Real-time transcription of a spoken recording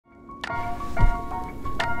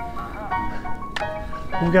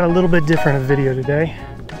We've got a little bit different of video today.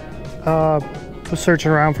 Was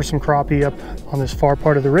searching around for some crappie up on this far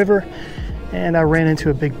part of the river, and I ran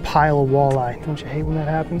into a big pile of walleye. Don't you hate when that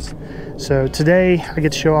happens? So today I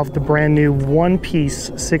get to show off the brand new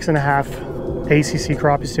one-piece 6.5 ACC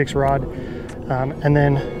crappie sticks rod, and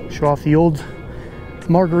then show off the old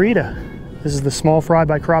margarita. This is the small fry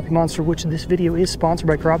by Crappie Monster, which this video is sponsored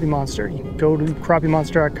by Crappie Monster. You can go to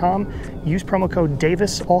crappiemonster.com, use promo code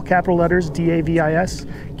DAVIS, all capital letters, D-A-V-I-S,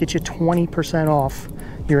 get you 20% off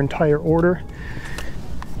your entire order.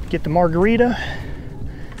 Get the margarita,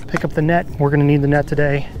 pick up the net. We're gonna need the net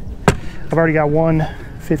today. I've already got one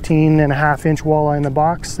 15.5-inch walleye in the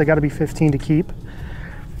box. They gotta be 15 to keep.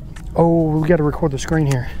 Oh, we gotta record the screen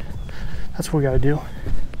here. That's what we gotta do.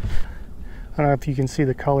 I don't know if you can see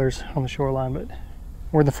the colors on the shoreline, but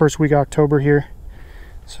we're in the first week of October here.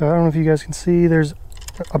 So I don't know if you guys can see, there's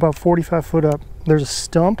about 45 foot up. There's a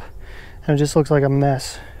stump, and it just looks like a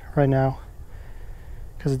mess right now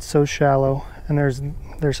because it's so shallow. And there's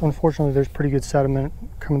unfortunately, there's pretty good sediment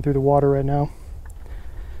coming through the water right now.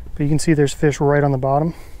 But you can see there's fish right on the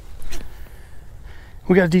bottom.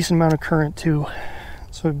 We got a decent amount of current too.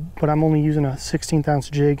 So, but I'm only using a 16th ounce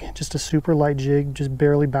jig, just a super light jig, just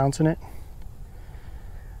barely bouncing it.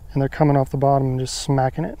 And they're coming off the bottom and just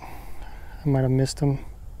smacking it. I might have missed him.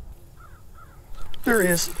 There he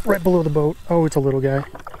is, right below the boat. Oh, it's a little guy.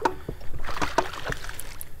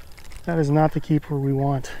 That is not the keeper we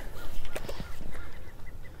want.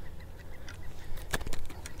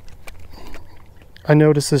 I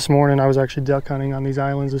noticed this morning, I was actually duck hunting on these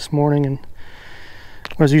islands this morning, and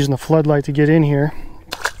when I was using the floodlight to get in here,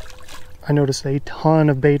 I noticed a ton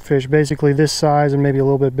of bait fish, basically this size and maybe a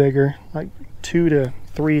little bit bigger, like 2 to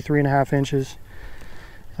 3.5 inches.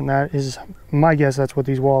 And that is my guess, that's what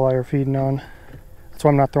these walleye are feeding on. That's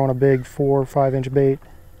why I'm not throwing a big 4 or 5 inch bait.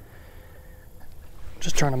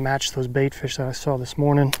 Just trying to match those bait fish that I saw this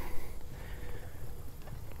morning.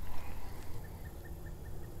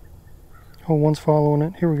 Oh, one's following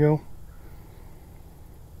it. Here we go.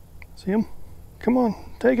 See him? Come on,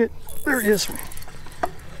 take it. There it is.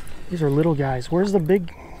 These are little guys. Where's the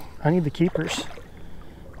big? I need the keepers.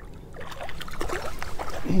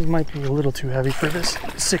 He might be a little too heavy for this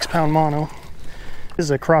 6-pound mono. This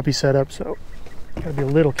is a crappie setup, so gotta be a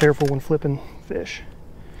little careful when flipping fish.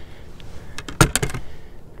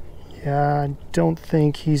 Yeah, I don't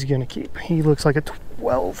think he's gonna keep. He looks like a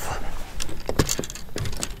 12.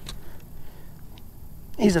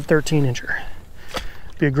 He's a 13-incher.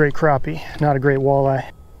 Be a great crappie, not a great walleye.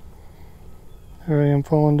 There I am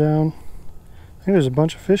falling down. I think there's a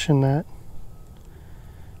bunch of fish in that.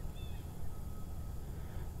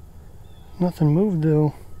 Nothing moved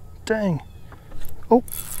though. Dang. Oh,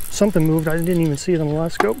 something moved. I didn't even see it on the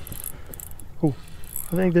last scope. Oh,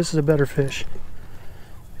 I think this is a better fish.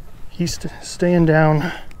 He's staying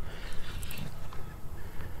down.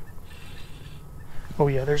 Oh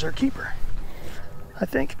yeah, there's our keeper. I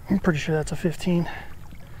think. I'm pretty sure that's a 15.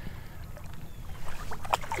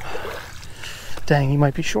 Dang, he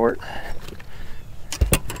might be short.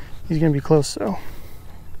 He's gonna be close though.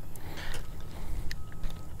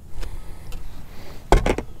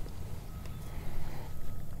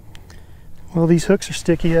 Well, these hooks are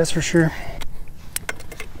sticky, that's for sure.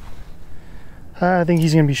 I think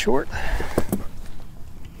he's gonna be short.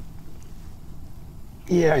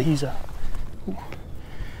 Yeah, he's a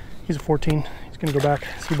 14. He's gonna go back.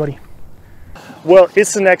 See you, buddy. Well,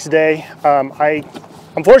 it's the next day.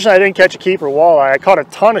 Unfortunately, I didn't catch a keeper walleye. I caught a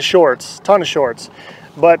ton of shorts.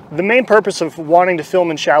 But the main purpose of wanting to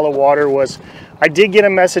film in shallow water was I did get a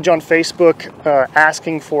message on Facebook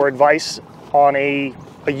asking for advice on a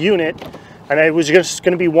unit, and it was just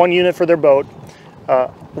going to be one unit for their boat,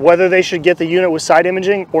 whether they should get the unit with side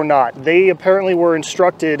imaging or not. They apparently were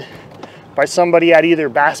instructed by somebody at either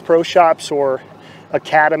Bass Pro Shops or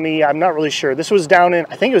Academy. I'm not really sure. This was down in,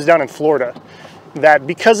 I think it was down in Florida, that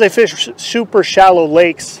because they fish super shallow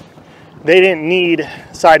lakes, they didn't need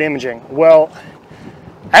side imaging. Well,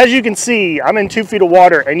 as you can see, I'm in 2 feet of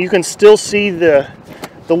water, and you can still see the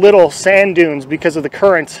little sand dunes because of the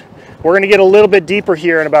current. We're going to get a little bit deeper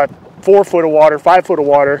here in about 4 foot of water, 5 foot of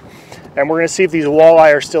water, and we're going to see if these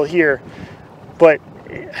walleye are still here. But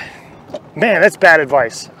man, that's bad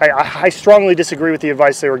advice. I strongly disagree with the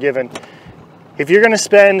advice they were given. If you're going to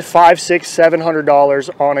spend $500, $600,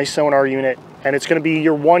 $700 on a sonar unit, and it's going to be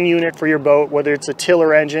your one unit for your boat, whether it's a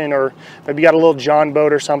tiller engine or maybe you got a little John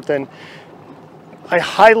boat or something, I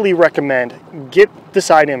highly recommend get the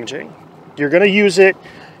side imaging. You're going to use it.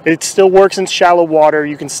 It still works in shallow water.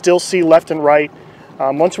 You can still see left and right.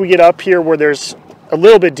 Once we get up here where there's a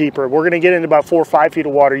little bit deeper. We're gonna get into about 4 or 5 feet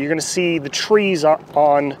of water. You're gonna see the trees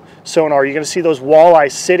on sonar. You're gonna see those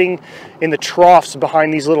walleyes sitting in the troughs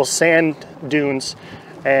behind these little sand dunes.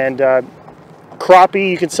 And crappie,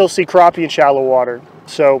 you can still see crappie in shallow water.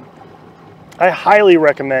 So I highly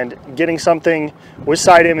recommend getting something with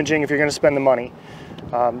side imaging if you're gonna spend the money.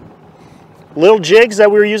 Little jigs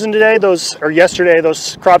that we were using today, yesterday,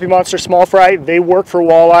 those Crappie Monster small fry, they work for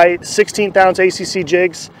walleye. 16th ounce ACC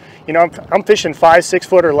jigs. You know, I'm fishing 5, 6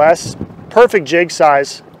 foot or less. Perfect jig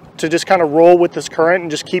size to just kind of roll with this current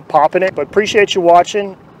and just keep popping it. But appreciate you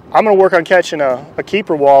watching. I'm gonna work on catching a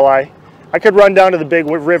keeper walleye. I could run down to the big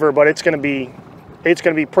river, but it's gonna be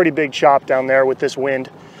pretty big chop down there with this wind.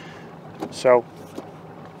 So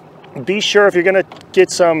be sure, if you're gonna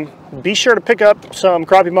get some, be sure to pick up some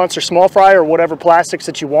Crappie Monster small fry or whatever plastics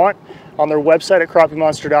that you want on their website at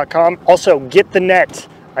crappiemonster.com. Also, get the net.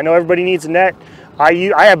 I know everybody needs a net.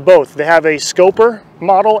 I have both. They have a scoper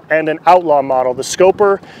model and an outlaw model. The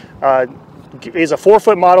scoper is a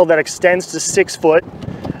 4-foot model that extends to 6 foot.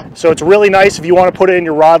 So it's really nice if you want to put it in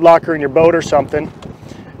your rod locker in your boat or something.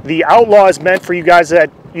 The outlaw is meant for you guys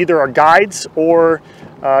that either are guides or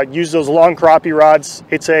use those long crappie rods.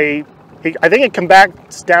 I think it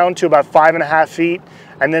compacts down to about 5.5 feet,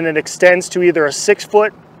 and then it extends to either a 6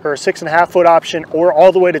 foot or a 6.5 foot option, or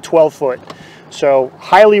all the way to 12 foot. So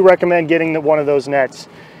highly recommend getting one of those nets.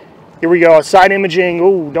 Here we go, side imaging.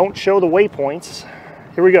 Ooh, don't show the waypoints.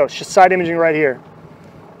 Here we go, side imaging right here.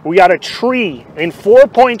 We got a tree in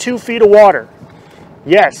 4.2 feet of water.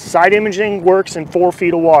 Yes, side imaging works in 4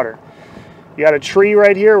 feet of water. You got a tree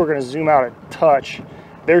right here. We're gonna zoom out a touch.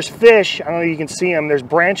 There's fish, I don't know if you can see them. There's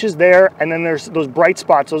branches there, and then there's those bright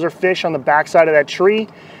spots. Those are fish on the backside of that tree.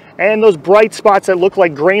 And those bright spots that look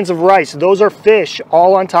like grains of rice, those are fish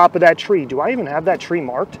all on top of that tree. Do I even have that tree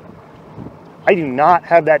marked? I do not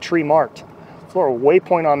have that tree marked. Throw a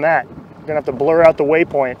waypoint on that. I'm gonna have to blur out the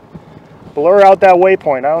waypoint. Blur out that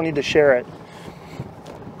waypoint, I don't need to share it.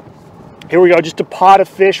 Here we go, just a pot of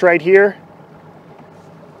fish right here.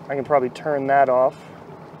 I can probably turn that off.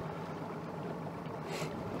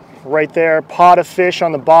 Right there, pot of fish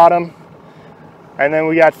on the bottom. And then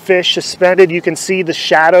we got fish suspended. You can see the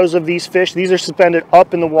shadows of these fish. These are suspended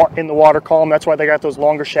up in the water column. That's why they got those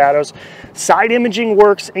longer shadows. Side imaging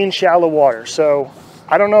works in shallow water. So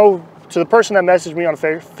I don't know, to the person that messaged me on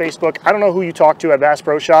Facebook, I don't know who you talk to at Bass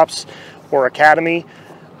Pro Shops or Academy.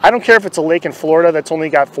 I don't care if it's a lake in Florida that's only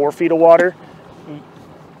got 4 feet of water.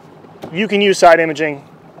 You can use side imaging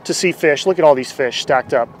to see fish. Look at all these fish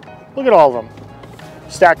stacked up. Look at all of them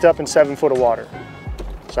stacked up in 7 foot of water.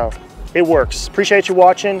 So it works. Appreciate you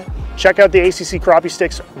watching. Check out the ACC crappie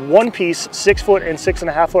sticks, 1-piece, 6 foot and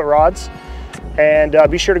 6.5 foot rods. And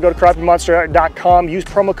be sure to go to crappiemonster.com. Use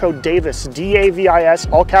promo code DAVIS, D-A-V-I-S,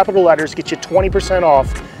 all capital letters, get you 20%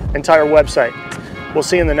 off the entire website. We'll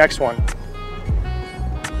see you in the next one.